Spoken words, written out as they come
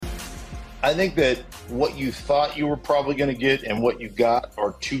I think that what you thought you were probably going to get and what you got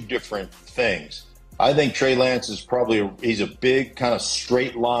are two different things. I think Trey Lance is he's a big kind of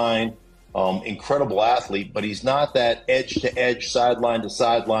straight line, incredible athlete, but he's not that edge to edge, sideline to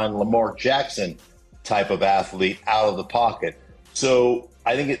sideline Lamar Jackson type of athlete out of the pocket. So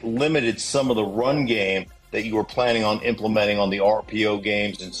I think it limited some of the run game that you were planning on implementing on the RPO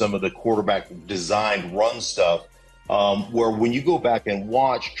games and some of the quarterback designed run stuff. Where when you go back and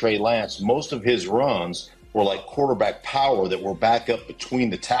watch Trey Lance, most of his runs were like quarterback power that were back up between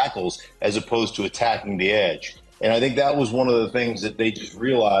the tackles as opposed to attacking the edge. And I think that was one of the things that they just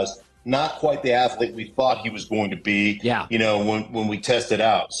realized, not quite the athlete we thought he was going to be, when we tested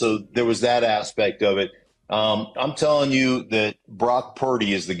out. So there was that aspect of it. I'm telling you that Brock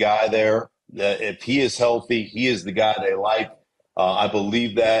Purdy is the guy there. If he is healthy, he is the guy they like. I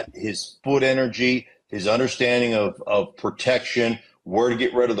believe that his foot energy, his understanding of protection, where to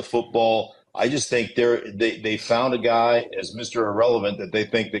get rid of the football. I just think they found a guy as Mr. Irrelevant that they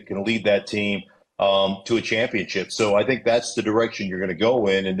think that can lead that team to a championship. So I think that's the direction you're going to go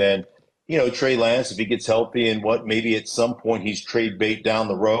in. And then, Trey Lance, if he gets healthy and maybe at some point he's trade bait down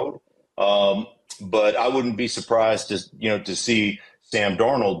the road. But I wouldn't be surprised to see Sam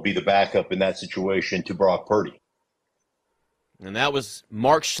Darnold be the backup in that situation to Brock Purdy. And that was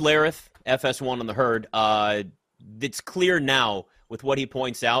Mark Schlereth, FS1 on the Herd. It's clear now with what he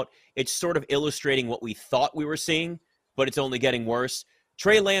points out. It's sort of illustrating what we thought we were seeing, but it's only getting worse.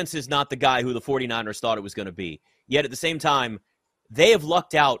 Trey Lance is not the guy who the 49ers thought it was going to be. Yet at the same time, they have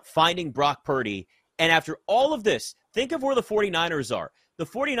lucked out finding Brock Purdy. And after all of this, think of where the 49ers are. The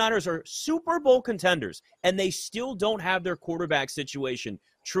 49ers are Super Bowl contenders, and they still don't have their quarterback situation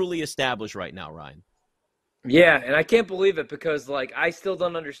truly established right now, Ryan. Yeah, and I can't believe it because, I still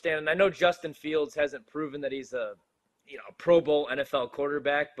don't understand. And I know Justin Fields hasn't proven that he's a Pro Bowl NFL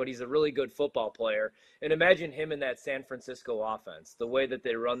quarterback, but he's a really good football player. And imagine him in that San Francisco offense, the way that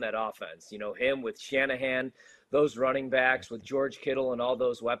they run that offense. Him with Shanahan, those running backs with George Kittle and all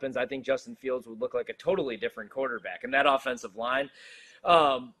those weapons. I think Justin Fields would look like a totally different quarterback. And that offensive line.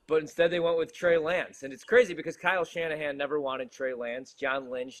 But instead they went with Trey Lance. And it's crazy because Kyle Shanahan never wanted Trey Lance. John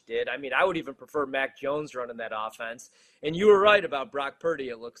Lynch did. I mean, I would even prefer Mac Jones running that offense. And you were right about Brock Purdy,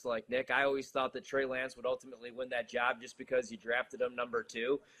 it looks like, Nick. I always thought that Trey Lance would ultimately win that job just because you drafted him number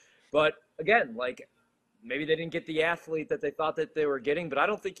 2. But again, maybe they didn't get the athlete that they thought that they were getting, but I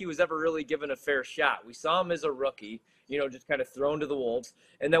don't think he was ever really given a fair shot. We saw him as a rookie, just kind of thrown to the wolves.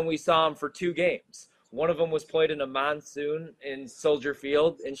 And then we saw him for 2 games. One of them was played in a monsoon in Soldier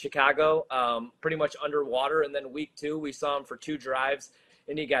Field in Chicago, pretty much underwater. And then week 2, we saw him for 2 drives,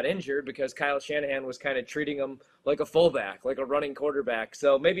 and he got injured because Kyle Shanahan was kind of treating him like a fullback, like a running quarterback.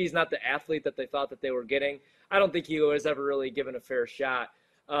 So maybe he's not the athlete that they thought that they were getting. I don't think he was ever really given a fair shot.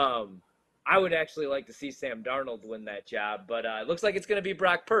 I would actually like to see Sam Darnold win that job, but it looks like it's going to be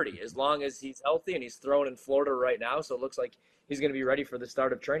Brock Purdy as long as he's healthy, and he's throwing in Florida right now. So it looks like he's going to be ready for the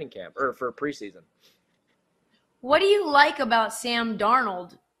start of training camp or for preseason. What do you like about Sam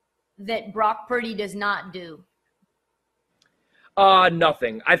Darnold that Brock Purdy does not do?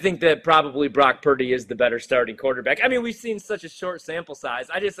 Nothing. I think that probably Brock Purdy is the better starting quarterback. I mean, we've seen such a short sample size.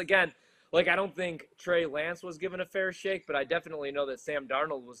 I don't think Trey Lance was given a fair shake, but I definitely know that Sam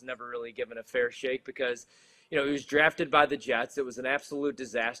Darnold was never really given a fair shake because, he was drafted by the Jets. It was an absolute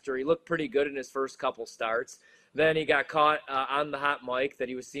disaster. He looked pretty good in his first couple starts. Then he got caught on the hot mic that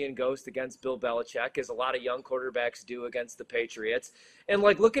he was seeing ghosts against Bill Belichick, as a lot of young quarterbacks do against the Patriots. And,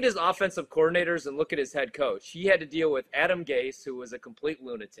 look at his offensive coordinators and look at his head coach. He had to deal with Adam Gase, who was a complete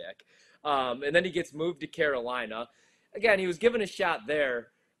lunatic. And then he gets moved to Carolina. Again, he was given a shot there,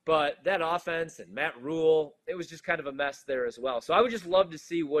 but that offense and Matt Rule, it was just kind of a mess there as well. So I would just love to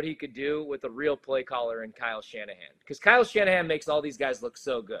see what he could do with a real play caller in Kyle Shanahan. Because Kyle Shanahan makes all these guys look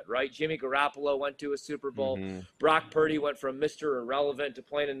so good, right? Jimmy Garoppolo went to a Super Bowl. Mm-hmm. Brock Purdy went from Mr. Irrelevant to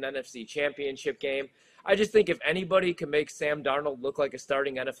playing an NFC championship game. I just think if anybody can make Sam Darnold look like a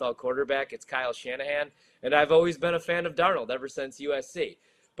starting NFL quarterback, it's Kyle Shanahan. And I've always been a fan of Darnold ever since USC.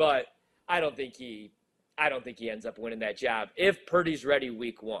 But I don't think he ends up winning that job if Purdy's ready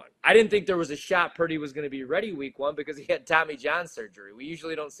week 1. I didn't think there was a shot Purdy was going to be ready week 1 because he had Tommy John surgery. We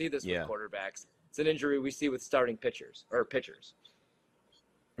usually don't see this with quarterbacks. It's an injury we see with starting pitchers.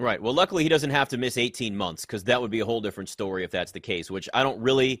 Right. Well, luckily he doesn't have to miss 18 months because that would be a whole different story if that's the case, which I don't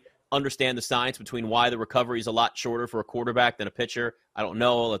really understand the science between why the recovery is a lot shorter for a quarterback than a pitcher. I don't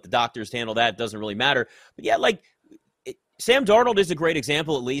know. I'll let the doctors handle that. It doesn't really matter. But yeah, Sam Darnold is a great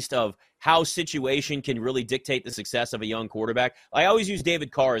example, at least, of how situation can really dictate the success of a young quarterback. I always use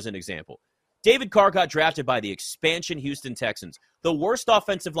David Carr as an example. David Carr got drafted by the expansion Houston Texans, the worst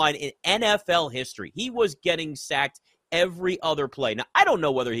offensive line in NFL history. He was getting sacked every other play. Now, I don't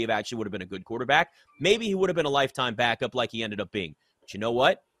know whether he actually would have been a good quarterback. Maybe he would have been a lifetime backup like he ended up being. But you know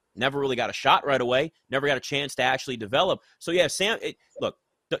what? Never really got a shot right away. Never got a chance to actually develop. So, yeah, Sam, look,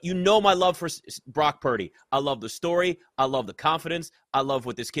 you know my love for Brock Purdy. I love the story. I love the confidence. I love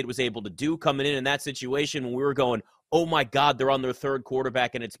what this kid was able to do coming in that situation when we were going, oh, my God, they're on their third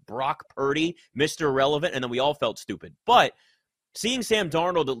quarterback, and it's Brock Purdy, Mr. Irrelevant, and then we all felt stupid. But seeing Sam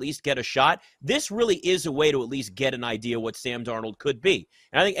Darnold at least get a shot, this really is a way to at least get an idea what Sam Darnold could be.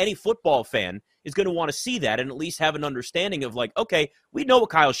 And I think any football fan is going to want to see that and at least have an understanding of like, okay, we know what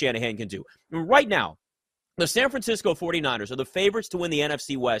Kyle Shanahan can do. And right now, the San Francisco 49ers are the favorites to win the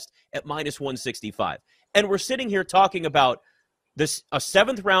NFC West at minus 165. And we're sitting here talking about this a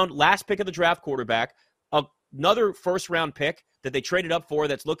seventh round, last pick of the draft quarterback, another first round pick that they traded up for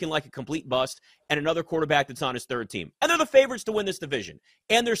that's looking like a complete bust, and another quarterback that's on his third team. And they're the favorites to win this division,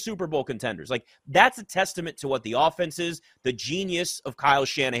 and they're Super Bowl contenders. Like, that's a testament to what the offense is, the genius of Kyle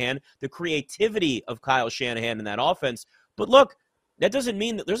Shanahan, the creativity of Kyle Shanahan in that offense. But look, that doesn't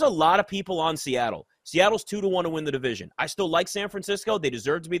mean that there's a lot of people on Seattle. Seattle's 2-1 to win the division. I still like San Francisco. They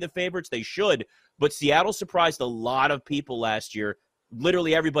deserve to be the favorites. They should. But Seattle surprised a lot of people last year,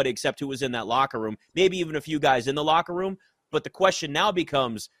 literally everybody except who was in that locker room, maybe even a few guys in the locker room. But the question now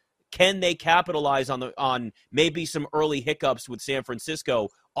becomes, can they capitalize on maybe some early hiccups with San Francisco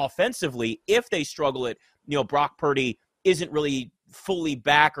offensively if they struggle at, Brock Purdy isn't really fully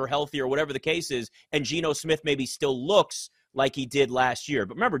back or healthy or whatever the case is, and Geno Smith maybe still looks like he did last year.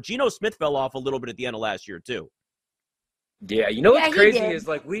 But remember, Geno Smith fell off a little bit at the end of last year too. Yeah, what's crazy is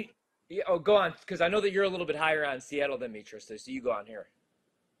like go on, because I know that you're a little bit higher on Seattle than me, Trista, so you go on here.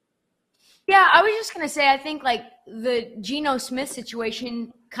 Yeah, I was just going to say, I think like the Geno Smith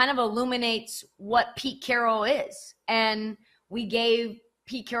situation kind of illuminates what Pete Carroll is. And we gave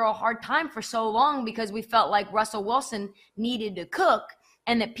Pete Carroll a hard time for so long because we felt like Russell Wilson needed to cook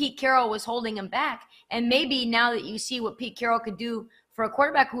and that Pete Carroll was holding him back. And maybe now that you see what Pete Carroll could do for a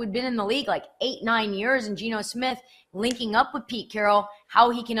quarterback who had been in the league like 8-9 years, and Geno Smith linking up with Pete Carroll,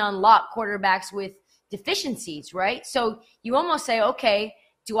 how he can unlock quarterbacks with deficiencies, right? So you almost say, okay,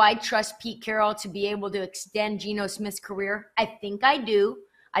 do I trust Pete Carroll to be able to extend Geno Smith's career? I think I do.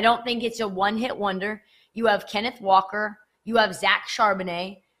 I don't think it's a one-hit wonder. You have Kenneth Walker. You have Zach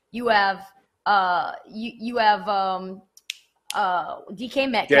Charbonnet. You have DK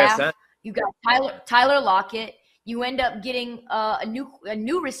Metcalf. Yes, you got Tyler Lockett. You end up getting a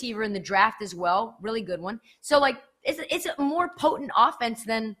new receiver in the draft as well, really good one. So like it's a more potent offense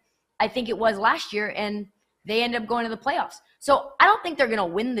than I think it was last year, and they end up going to the playoffs. So I don't think they're going to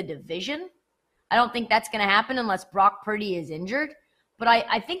win the division. I don't think that's going to happen unless Brock Purdy is injured. But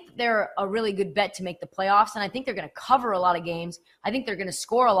I think they're a really good bet to make the playoffs, and I think they're going to cover a lot of games. I think they're going to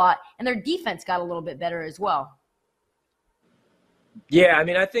score a lot, and their defense got a little bit better as well. Yeah, I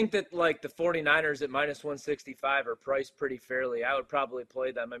mean, I think that, like, the 49ers at minus 165 are priced pretty fairly. I would probably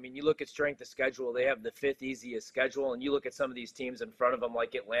play them. I mean, you look at strength of schedule, they have the fifth easiest schedule, and you look at some of these teams in front of them,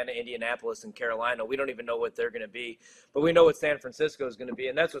 like Atlanta, Indianapolis, and Carolina. We don't even know what they're going to be, but we know what San Francisco is going to be,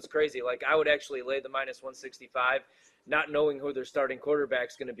 and that's what's crazy. Like, I would actually lay the minus 165, not knowing who their starting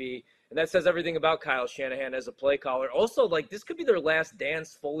quarterback's going to be, and that says everything about Kyle Shanahan as a play caller. Also, like, this could be their last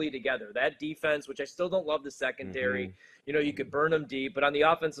dance fully together. That defense, which I still don't love the secondary. Mm-hmm. You could burn them deep, but on the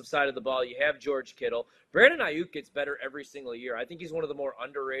offensive side of the ball, you have George Kittle. Brandon Ayuk gets better every single year. I think he's one of the more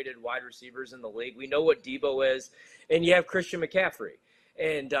underrated wide receivers in the league. We know what Debo is, and you have Christian McCaffrey,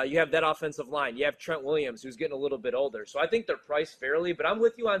 and you have that offensive line. You have Trent Williams, who's getting a little bit older. So I think they're priced fairly, but I'm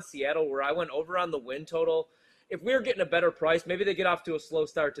with you on Seattle, where I went over on the win total. If we were getting a better price, maybe they get off to a slow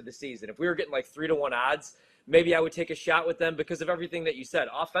start to the season. If we were getting like 3-1 odds, maybe I would take a shot with them because of everything that you said.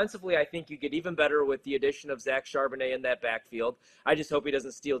 Offensively, I think you get even better with the addition of Zach Charbonnet in that backfield. I just hope he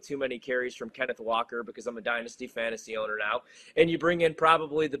doesn't steal too many carries from Kenneth Walker because I'm a dynasty fantasy owner now. And you bring in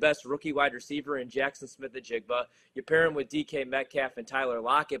probably the best rookie wide receiver in Jackson Smith-Njigba. You pair him with DK Metcalf and Tyler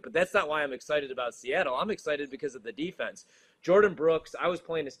Lockett, but that's not why I'm excited about Seattle. I'm excited because of the defense. Jordan Brooks, I was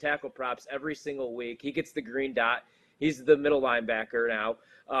playing his tackle props every single week. He gets the green dot. He's the middle linebacker now.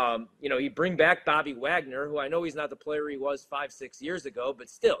 You bring back Bobby Wagner, who I know he's not the player he was 5-6 years ago, but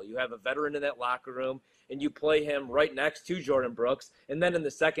still, you have a veteran in that locker room, and you play him right next to Jordan Brooks. And then in the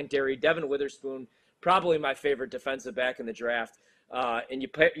secondary, Devin Witherspoon, probably my favorite defensive back in the draft. And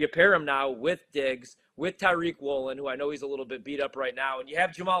you pair him now with Diggs, with Tyreek Woolen, who I know he's a little bit beat up right now, and you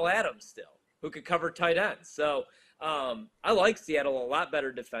have Jamal Adams still, who could cover tight ends. So I like Seattle a lot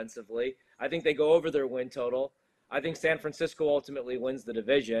better defensively. I think they go over their win total. I think San Francisco ultimately wins the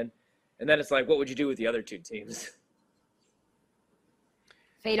division. And then it's like, what would you do with the other two teams?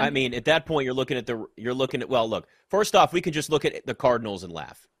 Fade 'em. I mean, at that point, well, look, first off, we can just look at the Cardinals and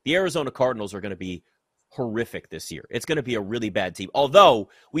laugh. The Arizona Cardinals are going to be horrific this year. It's going to be a really bad team. Although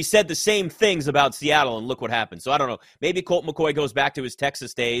we said the same things about Seattle, and look what happened. So I don't know. Maybe Colt McCoy goes back to his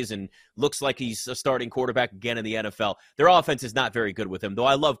Texas days and looks like he's a starting quarterback again in the NFL. Their offense is not very good with him. Though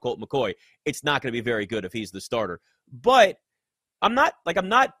I love Colt McCoy, it's not going to be very good if he's the starter. But I'm not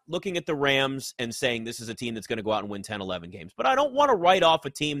looking at the Rams and saying this is a team that's going to go out and win 10, 11 games. But I don't want to write off a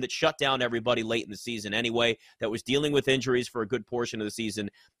team that shut down everybody late in the season anyway, that was dealing with injuries for a good portion of the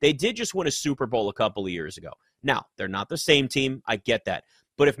season. They did just win a Super Bowl a couple of years ago. Now, they're not the same team. I get that.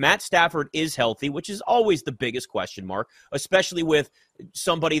 But if Matt Stafford is healthy, which is always the biggest question mark, especially with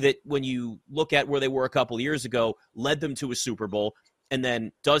somebody that when you look at where they were a couple of years ago, led them to a Super Bowl, and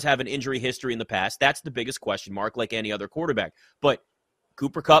then does have an injury history in the past, that's the biggest question mark, like any other quarterback. But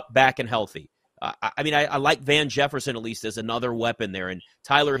Cooper Kupp back and healthy. I like Van Jefferson at least as another weapon there, and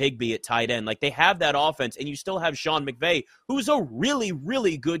Tyler Higbee at tight end. Like, they have that offense, and you still have Sean McVay, who's a really,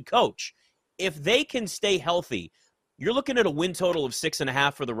 really good coach. If they can stay healthy, you're looking at a win total of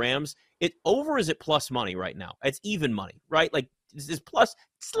 6.5 for the Rams. Over is at plus money right now. It's even money, right? Like, it's plus,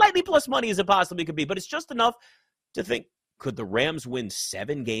 slightly plus money as it possibly could be, but it's just enough to think, could the Rams win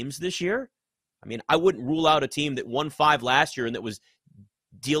 7 games this year? I mean, I wouldn't rule out a team that won 5 last year and that was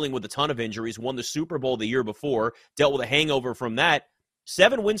dealing with a ton of injuries, won the Super Bowl the year before, dealt with a hangover from that.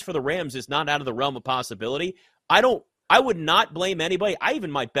 7 wins for the Rams is not out of the realm of possibility. I would not blame anybody. I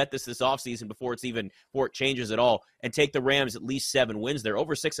even might bet this offseason before it changes at all and take the Rams at least 7 wins there.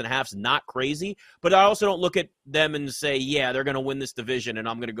 Over 6.5 is not crazy, but I also don't look at them and say, yeah, they're going to win this division and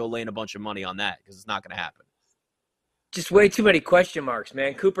I'm going to go laying a bunch of money on that because it's not going to happen. Just way too many question marks,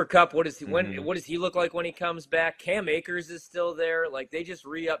 man. Cooper Kupp, what does he look like when he comes back? Cam Akers is still there. Like, they just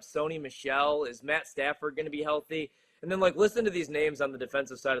re-up Sony Michel. Is Matt Stafford going to be healthy? And then, like, listen to these names on the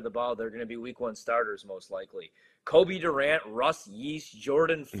defensive side of the ball. They're going to be week 1 starters most likely. Kobe Durant, Russ Yeast,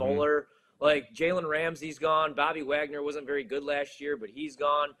 Jordan Fuller. Like, Jalen Ramsey's gone. Bobby Wagner wasn't very good last year, but he's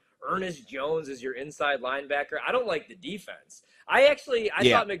gone. Ernest Jones is your inside linebacker. I don't like the defense. I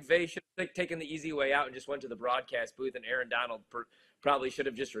thought McVay should have taken the easy way out and just went to the broadcast booth, and Aaron Donald probably should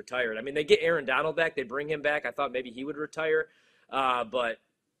have just retired. I mean, they get Aaron Donald back. They bring him back. I thought maybe he would retire. But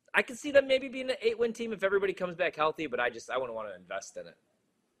I could see them maybe being an 8-win team if everybody comes back healthy, but I wouldn't want to invest in it.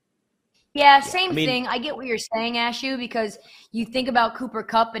 Yeah, same thing. I get what you're saying, Ashu, because you think about Cooper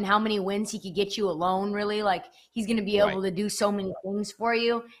Kupp and how many wins he could get you alone, really. Like, he's going to be able to do so many things for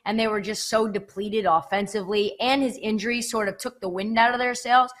you. And they were just so depleted offensively, and his injuries sort of took the wind out of their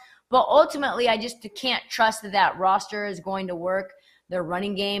sails. But ultimately, I just can't trust that roster is going to work. Their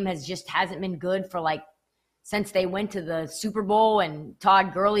running game hasn't been good for, like, since they went to the Super Bowl and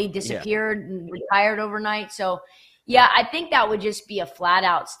Todd Gurley disappeared and retired overnight. So, yeah, I think that would just be a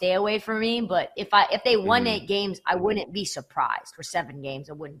flat-out stay away for me. But if they won 8 games, I wouldn't be surprised. For 7 games,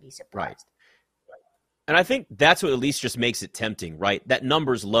 I wouldn't be surprised. Right. And I think that's what at least just makes it tempting, right? That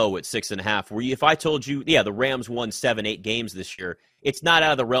number's low at 6.5. Where if I told you, the Rams won 7, 8 games this year, it's not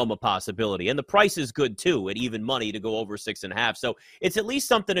out of the realm of possibility. And the price is good, too, at even money to go over 6.5. So it's at least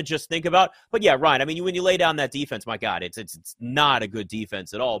something to just think about. But, yeah, Ryan, I mean, when you lay down that defense, my God, it's not a good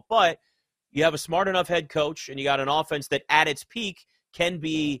defense at all. But you have a smart enough head coach, and you got an offense that at its peak can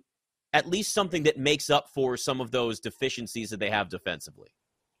be at least something that makes up for some of those deficiencies that they have defensively.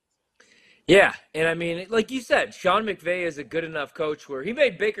 Yeah, and I mean, like you said, Sean McVay is a good enough coach where he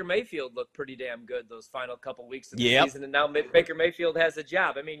made Baker Mayfield look pretty damn good those final couple weeks of the season, and now Baker Mayfield has a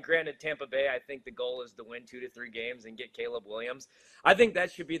job. I mean, granted, Tampa Bay, I think the goal is to win 2 to 3 games and get Caleb Williams. I think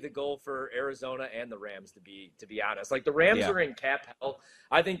that should be the goal for Arizona and the Rams, to be honest. Like, the Rams are in cap hell.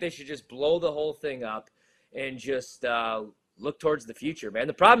 I think they should just blow the whole thing up and just look towards the future, man.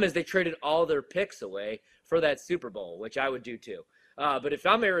 The problem is they traded all their picks away for that Super Bowl, which I would do too. But if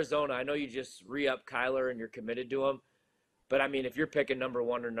I'm Arizona, I know you just re-up Kyler and you're committed to him. But, I mean, if you're picking number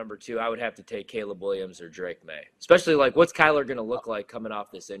 1 or number 2, I would have to take Caleb Williams or Drake May. Especially, like, what's Kyler going to look like coming off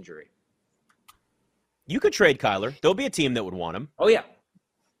this injury? You could trade Kyler. There'll be a team that would want him. Oh, yeah.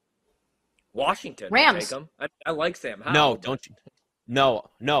 Washington. Rams. Take him. I like Sam Howell. No, don't you.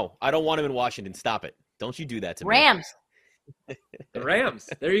 No. I don't want him in Washington. Stop it. Don't you do that to me. Rams. The Rams.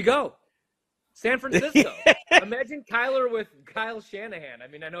 There you go. San Francisco. Imagine Kyler with Kyle Shanahan. I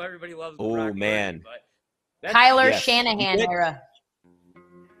mean, I know everybody loves Brock man. Purdy, but Kyler Shanahan era.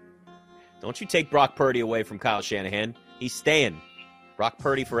 Don't you take Brock Purdy away from Kyle Shanahan. He's staying. Brock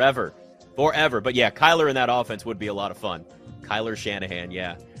Purdy forever. But, yeah, Kyler in that offense would be a lot of fun. Kyler Shanahan,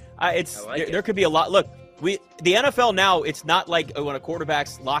 yeah. There could be a lot. Look, the NFL now, it's not like when a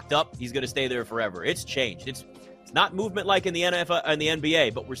quarterback's locked up, he's going to stay there forever. It's changed. It's not movement like in the NFL and the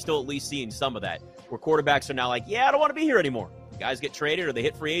NBA, but we're still at least seeing some of that, where quarterbacks are now like, yeah, I don't want to be here anymore. Guys get traded or they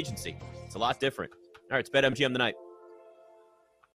hit free agency. It's a lot different. All right, it's BetMGM tonight.